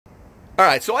All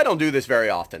right, so I don't do this very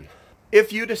often.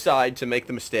 If you decide to make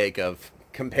the mistake of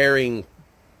comparing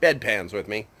bedpans with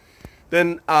me,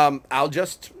 then I'll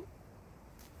just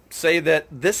say that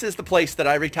this is the place that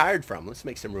I retired from. Let's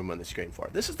make some room on the screen for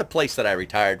it. This is the place that I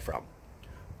retired from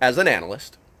as an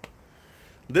analyst.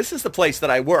 This is the place that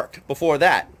I worked before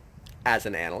that as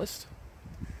an analyst.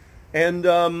 And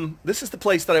this is the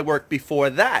place that I worked before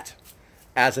that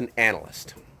as an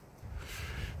analyst.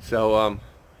 So,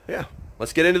 yeah,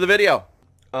 let's get into the video.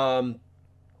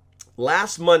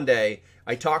 Last Monday,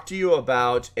 I talked to you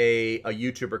about a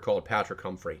YouTuber called Patrick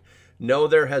Humphrey. No,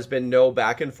 there has been no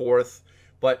back and forth,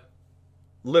 but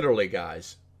literally,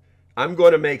 guys, I'm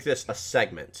going to make this a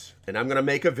segment, and I'm going to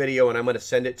make a video, and I'm going to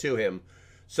send it to him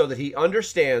so that he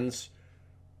understands.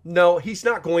 No, he's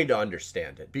not going to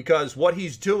understand it, because what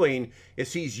he's doing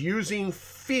is he's using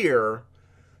fear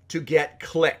to get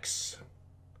clicks.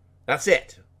 That's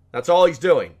it. That's all he's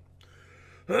doing.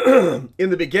 In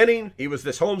the beginning, he was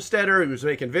this homesteader. He was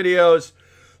making videos,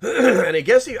 and I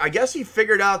guess he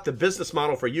figured out the business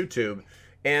model for YouTube,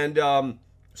 and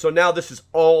so now this is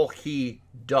all he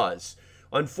does.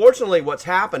 Unfortunately, what's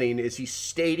happening is he's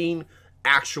stating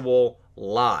actual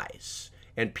lies,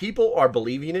 and people are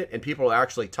believing it, and people are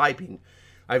actually typing.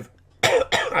 I've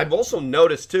also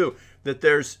noticed too that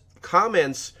there's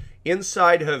comments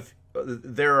inside of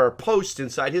there are posts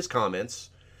inside his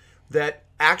comments that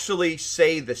actually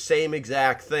say the same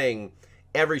exact thing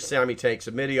every time he takes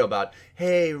a video about,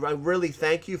 hey, I really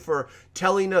thank you for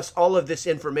telling us all of this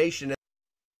information.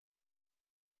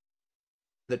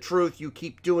 The truth, you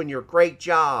keep doing your great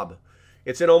job.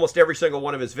 It's in almost every single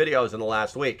one of his videos in the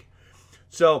last week.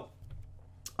 So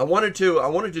I wanted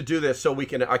to do this so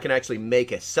I can actually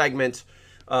make a segment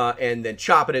and then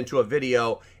chop it into a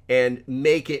video and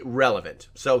make it relevant.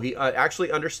 So he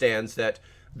actually understands that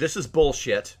this is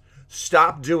bullshit.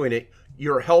 Stop doing it.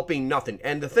 You're helping nothing.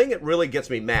 And the thing that really gets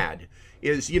me mad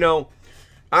is, you know,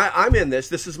 I'm in this.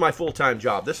 This is my full-time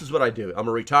job. This is what I do. I'm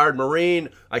a retired Marine.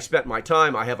 I spent my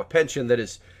time. I have a pension that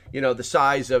is, you know, the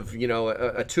size of, you know,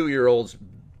 a 2-year-old's,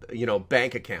 you know,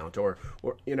 bank account or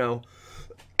you know,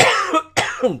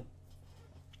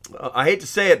 I hate to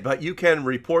say it, but you can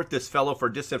report this fellow for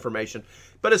disinformation,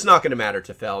 but it's not going to matter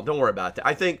to Fel. Don't worry about that.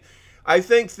 I think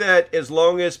that as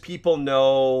long as people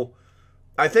know,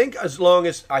 I think as long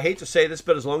as, I hate to say this,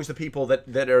 but as long as the people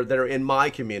that are in my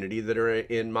community, that are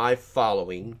in my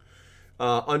following,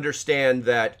 understand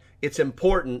that it's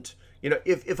important. You know,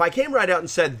 if I came right out and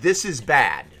said, this is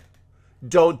bad,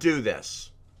 don't do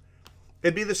this,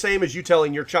 it'd be the same as you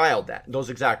telling your child those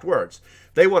exact words.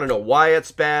 They want to know why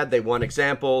it's bad, they want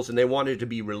examples, and they want it to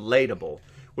be relatable,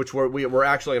 which we're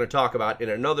actually going to talk about in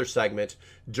another segment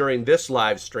during this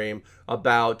live stream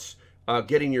about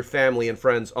getting your family and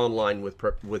friends online with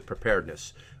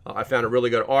preparedness. I found a really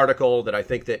good article that I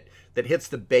think that hits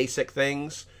the basic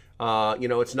things. You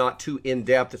know, it's not too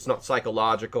in-depth. It's not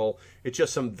psychological. It's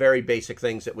just some very basic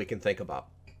things that we can think about.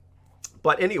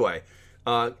 But anyway,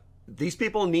 these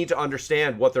people need to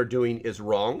understand what they're doing is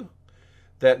wrong,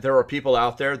 that there are people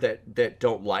out there that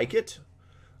don't like it,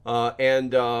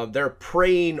 and they're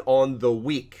preying on the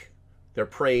weak. They're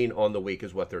preying on the weak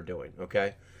is what they're doing,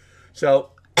 okay?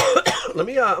 So let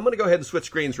me, I'm going to go ahead and switch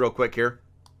screens real quick here.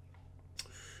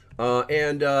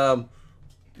 And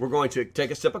we're going to take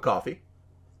a sip of coffee.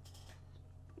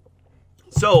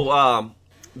 So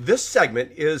this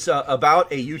segment is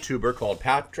about a YouTuber called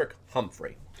Patrick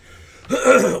Humphrey.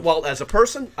 Well, as a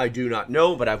person, I do not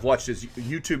know, but I've watched his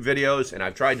YouTube videos, and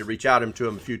I've tried to reach out to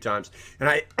him a few times. And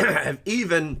I have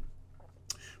even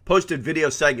posted video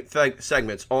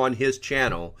segments on his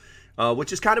channel,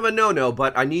 which is kind of a no-no,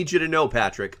 but I need you to know,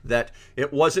 Patrick, that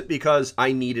it wasn't because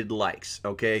I needed likes,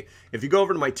 okay? If you go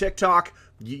over to my TikTok,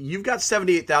 you've got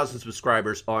 78,000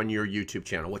 subscribers on your YouTube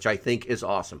channel, which I think is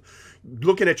awesome.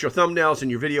 Looking at your thumbnails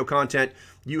and your video content,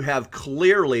 you have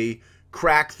clearly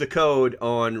cracked the code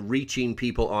on reaching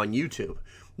people on YouTube.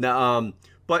 Now,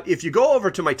 but if you go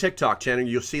over to my TikTok channel,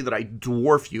 you'll see that I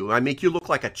dwarf you. I make you look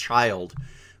like a child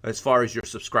as far as your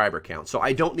subscriber count. So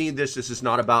I don't need this. This is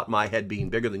not about my head being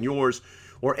bigger than yours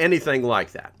or anything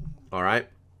like that. All right?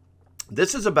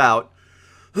 This is about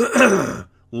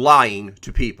lying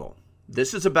to people.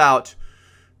 This is about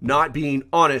not being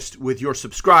honest with your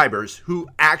subscribers who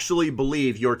actually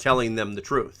believe you're telling them the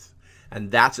truth. And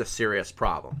that's a serious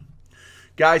problem.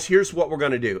 Guys, here's what we're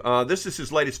going to do. This is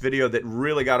his latest video that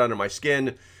really got under my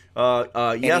skin.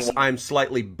 Yes, I'm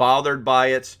slightly bothered by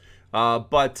it.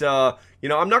 But you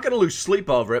know, I'm not going to lose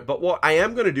sleep over it. But what I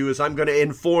am going to do is I'm going to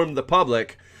inform the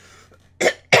public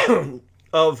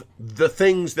of the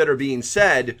things that are being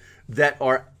said that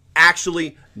are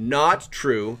actually not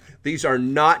true. These are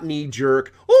not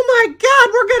knee-jerk, oh my God,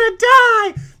 we're going to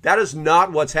die. That is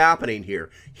not what's happening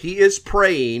here. He is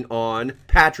preying on,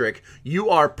 Patrick, you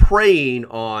are preying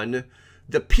on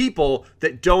the people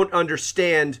that don't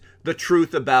understand the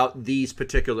truth about these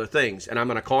particular things. And I'm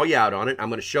going to call you out on it. I'm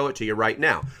going to show it to you right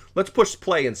now. Let's push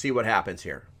play and see what happens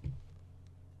here.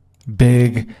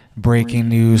 Big breaking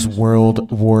news, World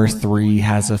War III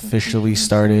has officially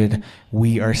started.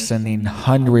 We are sending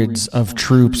hundreds of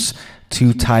troops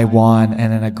to Taiwan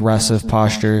in an aggressive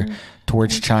posture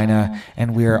towards China.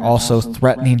 And we are also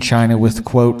threatening China with,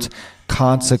 quote,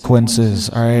 consequences.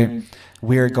 All right.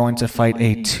 We are going to fight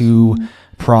a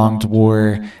two-pronged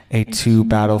war, a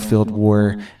two-battlefield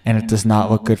war. And it does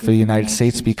not look good for the United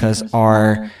States because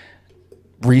our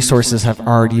resources have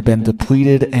already been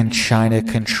depleted and China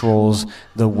controls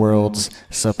the world's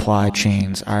supply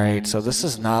chains. All right, so this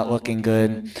is not looking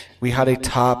good. We had a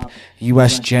top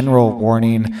U.S. general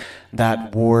warning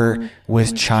that war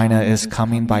with China is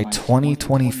coming by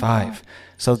 2025.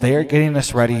 So they are getting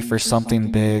us ready for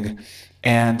something big,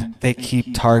 and they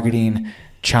keep targeting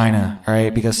China, all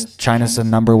right, because China's the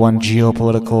 #1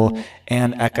 geopolitical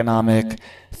and economic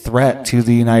threat to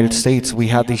the United States. We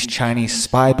had these Chinese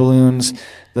spy balloons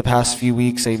the past few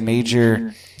weeks, a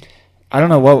major, I don't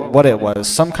know what it was,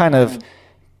 some kind of,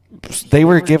 they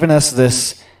were giving us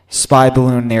this spy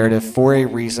balloon narrative for a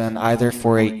reason, either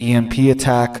for a EMP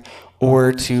attack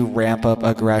or to ramp up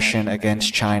aggression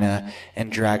against China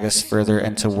and drag us further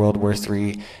into World War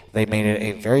III. They made it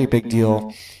a very big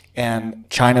deal. And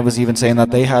China was even saying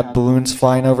that they had balloons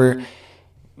flying over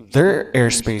their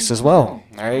airspace as well.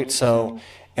 All right. So,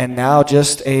 and now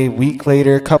just a week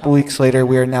later, a couple weeks later,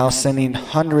 we are now sending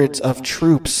hundreds of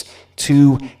troops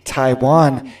to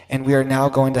Taiwan. And we are now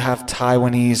going to have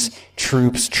Taiwanese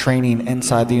troops training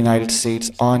inside the United States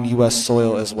on U.S.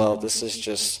 soil as well. This is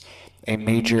just a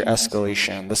major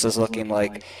escalation. This is looking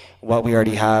like what we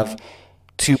already have,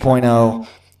 2.0,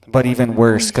 but even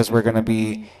worse because we're going to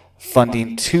be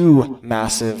funding two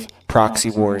massive proxy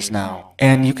wars now.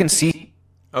 And you can see.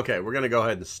 Okay, we're going to go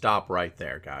ahead and stop right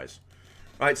there, guys.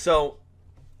 All right, so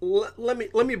let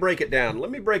me break it down.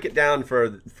 Let me break it down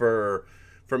for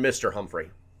Mr. Humphrey.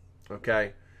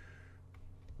 Okay?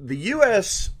 The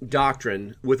US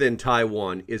doctrine within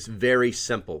Taiwan is very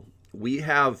simple. We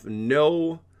have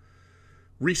no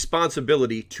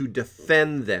responsibility to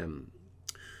defend them.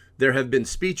 There have been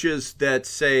speeches that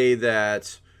say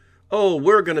that, oh,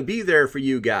 we're going to be there for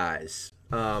you guys.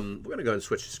 We're going to go ahead and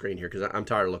switch the screen here because I'm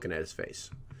tired of looking at his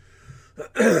face.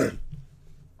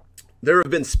 There have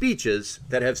been speeches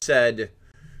that have said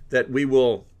that we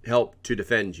will help to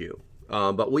defend you.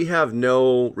 But we have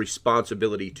no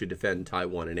responsibility to defend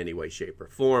Taiwan in any way, shape, or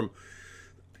form.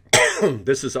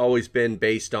 This has always been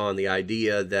based on the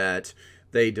idea that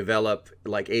they develop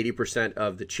like 80%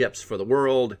 of the chips for the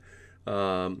world.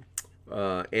 So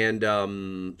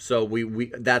we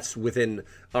that's within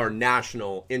our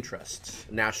national interests,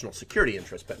 national security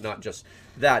interests, but not just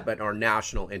that, but our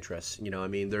national interests. You know, I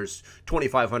mean, there's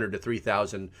 2,500 to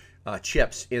 3,000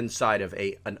 chips inside of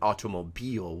an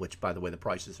automobile, which, by the way, the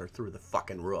prices are through the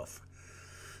fucking roof.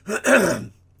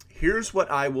 Here's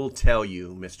what I will tell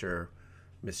you, Mr.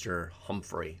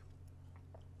 Humphrey.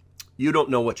 You don't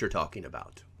know what you're talking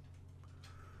about.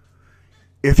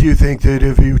 If you think that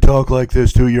if you talk like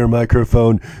this to your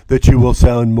microphone that you will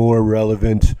sound more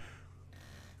relevant.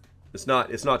 It's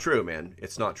not true, man.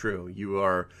 It's not true.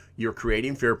 You're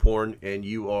creating fear porn, and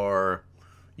you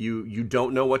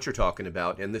don't know what you're talking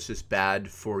about, and this is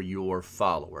bad for your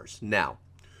followers. Now,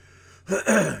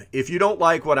 if you don't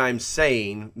like what I'm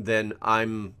saying, then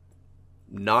I'm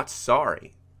not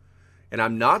sorry. And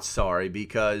I'm not sorry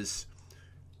because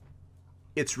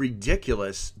it's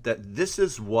ridiculous that this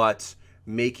is what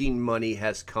making money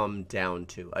has come down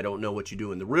to. I don't know what you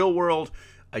do in the real world.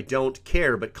 I don't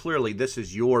care, but clearly this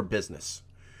is your business.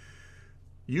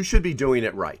 You should be doing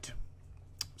it right.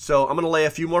 So I'm going to lay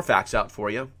a few more facts out for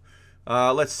you.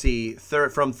 Let's see.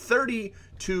 From 30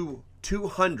 to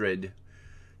 200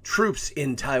 troops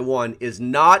in Taiwan is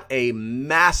not a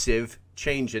massive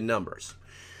change in numbers.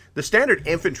 The standard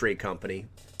infantry company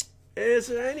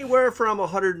is anywhere from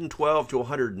 112 to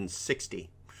 160.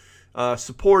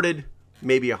 Supported,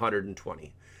 maybe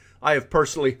 120. I have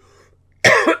personally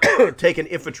taken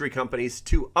infantry companies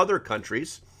to other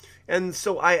countries, and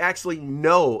so I actually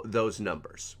know those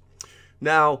numbers.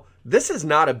 Now, this is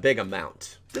not a big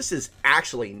amount. This is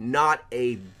actually not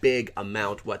a big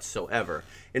amount whatsoever.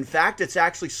 In fact, it's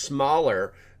actually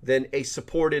smaller than a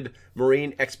supported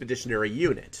Marine Expeditionary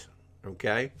Unit.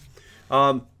 Okay?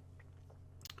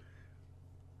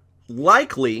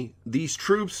 likely these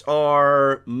troops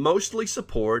are mostly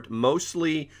support,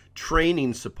 mostly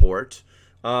training support.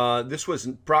 This was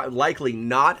likely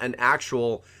not an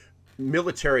actual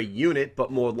military unit,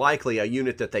 but more likely a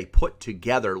unit that they put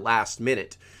together last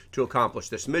minute to accomplish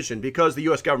this mission, because the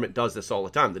U.S. government does this all the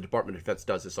time. The Department of Defense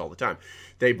does this all the time.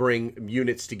 They bring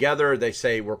units together. They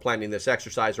say, we're planning this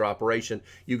exercise or operation.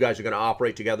 You guys are going to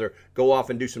operate together. Go off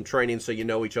and do some training so you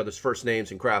know each other's first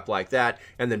names and crap like that,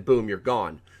 and then boom, you're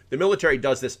gone. The military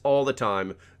does this all the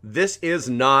time. This is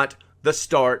not the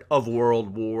start of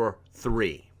World War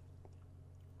III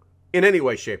in any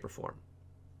way, shape, or form.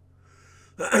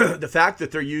 The fact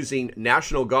that they're using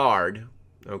National Guard,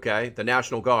 okay, the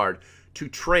National Guard, to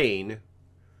train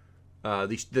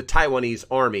the Taiwanese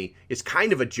army is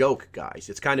kind of a joke, guys.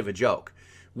 It's kind of a joke.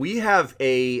 We have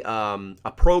a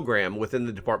program within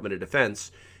the Department of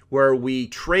Defense where we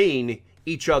train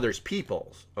each other's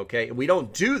peoples, okay? We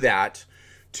don't do that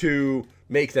to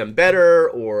make them better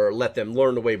or let them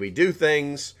learn the way we do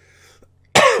things.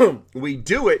 We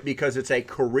do it because it's a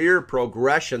career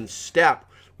progression step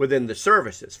within the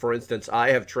services. For instance, I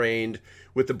have trained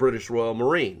with the British Royal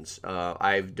Marines.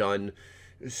 I've done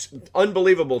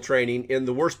unbelievable training in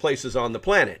the worst places on the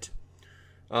planet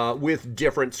with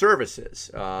different services.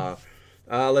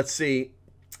 Let's see,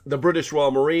 the British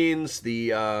Royal Marines,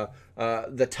 the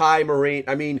Thai Marine,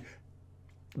 I mean,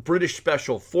 British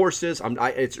Special Forces.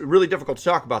 It's really difficult to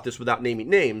talk about this without naming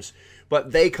names,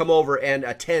 but they come over and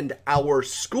attend our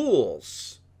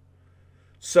schools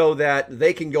so that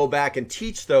they can go back and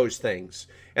teach those things.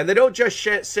 And they don't just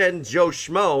send Joe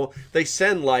Schmo, they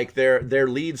send like their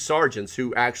lead sergeants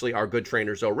who actually are good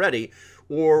trainers already,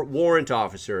 or warrant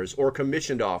officers or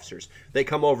commissioned officers. They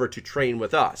come over to train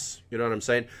with us. You know what I'm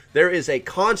saying? There is a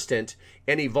constant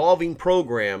and evolving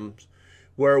program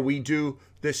where we do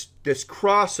this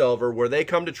crossover where they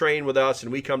come to train with us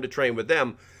and we come to train with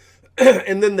them.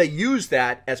 And then they use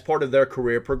that as part of their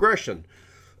career progression.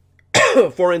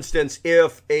 For instance,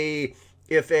 if a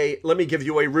let me give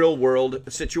you a real world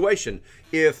situation.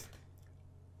 If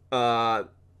how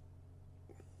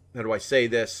do I say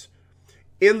this?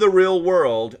 In the real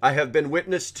world, I have been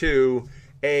witness to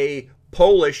a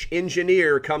Polish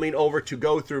engineer coming over to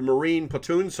go through Marine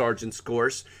platoon sergeant's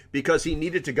course because he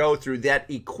needed to go through that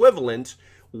equivalent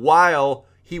while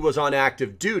he was on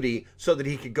active duty so that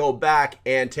he could go back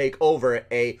and take over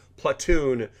a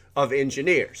platoon of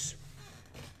engineers.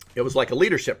 It was like a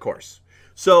leadership course.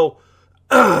 So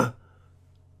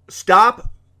stop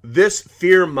this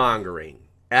fear-mongering.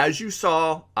 As you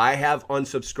saw, I have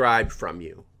unsubscribed from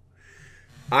you.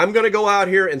 I'm going to go out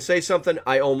here and say something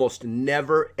I almost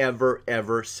never, ever,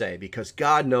 ever say because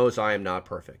God knows I am not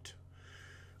perfect.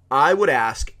 I would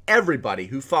ask everybody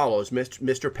who follows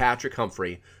Mr. Patrick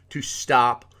Humphrey to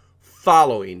stop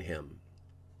following him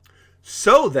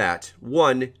so that,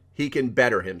 one, he can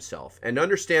better himself and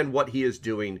understand what he is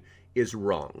doing is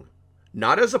wrong.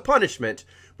 Not as a punishment,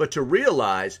 but to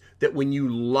realize that when you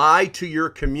lie to your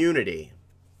community,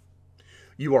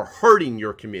 you are hurting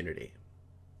your community.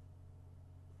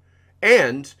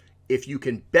 And if you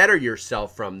can better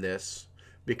yourself from this,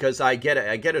 because I get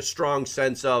a strong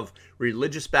sense of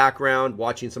religious background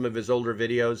watching some of his older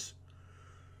videos.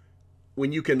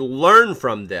 When you can learn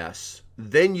from this,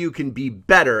 then you can be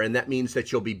better, and that means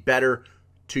that you'll be better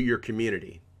to your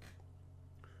community.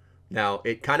 Now,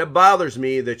 it kind of bothers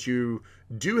me that you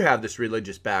do have this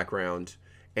religious background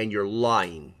and you're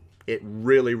lying. It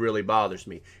really, really bothers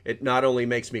me. It not only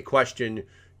makes me question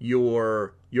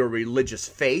your religious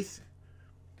faith,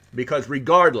 because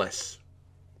regardless,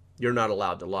 you're not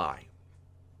allowed to lie.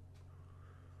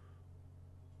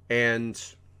 And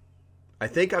I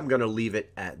think I'm going to leave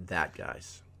it at that,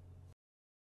 guys.